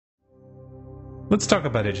Let's talk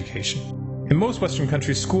about education. In most Western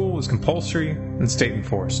countries, school is compulsory and state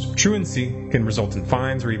enforced. Truancy can result in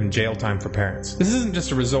fines or even jail time for parents. This isn't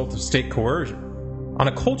just a result of state coercion. On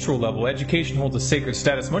a cultural level, education holds a sacred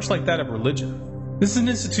status much like that of religion. This is an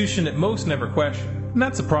institution that most never question, and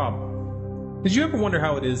that's a problem. Did you ever wonder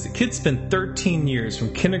how it is that kids spend 13 years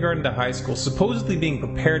from kindergarten to high school supposedly being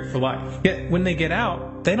prepared for life, yet when they get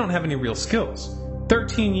out, they don't have any real skills?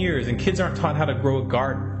 13 years and kids aren't taught how to grow a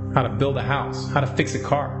garden, how to build a house, how to fix a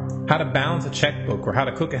car, how to balance a checkbook, or how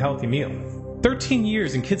to cook a healthy meal. 13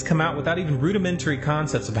 years and kids come out without even rudimentary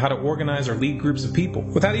concepts of how to organize or lead groups of people,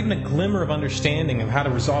 without even a glimmer of understanding of how to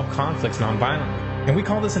resolve conflicts nonviolently. And we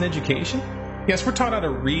call this an education? Yes, we're taught how to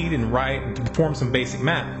read and write and to perform some basic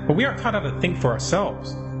math, but we aren't taught how to think for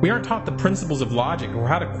ourselves. We aren't taught the principles of logic or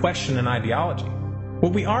how to question an ideology.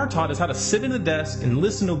 What we are taught is how to sit at a desk and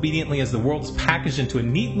listen obediently as the world is packaged into a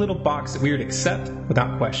neat little box that we are to accept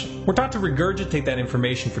without question. We're taught to regurgitate that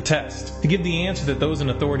information for tests, to give the answer that those in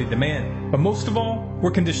authority demand. But most of all, we're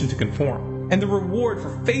conditioned to conform. And the reward for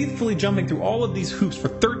faithfully jumping through all of these hoops for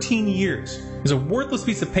 13 years is a worthless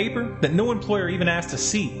piece of paper that no employer even asks to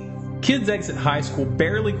see. Kids exit high school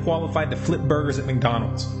barely qualified to flip burgers at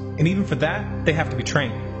McDonald's. And even for that, they have to be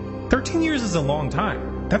trained. 13 years is a long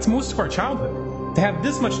time. That's most of our childhood. To have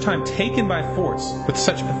this much time taken by force with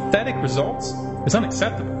such pathetic results is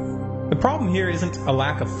unacceptable. The problem here isn't a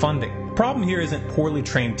lack of funding. The problem here isn't poorly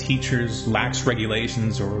trained teachers, lax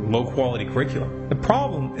regulations, or low-quality curriculum. The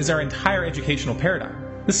problem is our entire educational paradigm.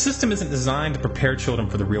 The system isn't designed to prepare children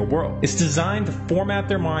for the real world. It's designed to format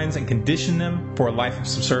their minds and condition them for a life of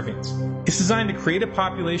subservience. It's designed to create a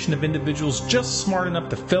population of individuals just smart enough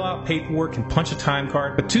to fill out paperwork and punch a time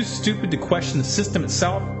card, but too stupid to question the system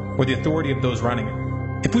itself or the authority of those running it.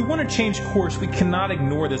 If we want to change course, we cannot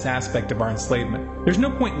ignore this aspect of our enslavement. There's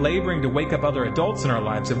no point laboring to wake up other adults in our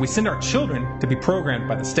lives if we send our children to be programmed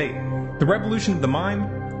by the state. The revolution of the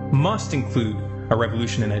mind must include a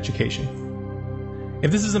revolution in education.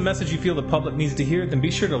 If this is a message you feel the public needs to hear, then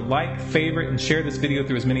be sure to like, favorite, and share this video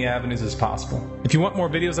through as many avenues as possible. If you want more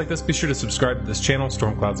videos like this, be sure to subscribe to this channel,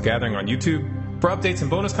 Stormclouds Gathering, on YouTube. For updates and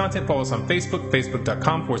bonus content, follow us on Facebook,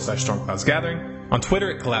 facebook.com/StormcloudsGathering, on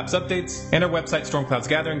Twitter at Collapse Updates, and our website,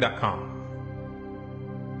 stormcloudsgathering.com.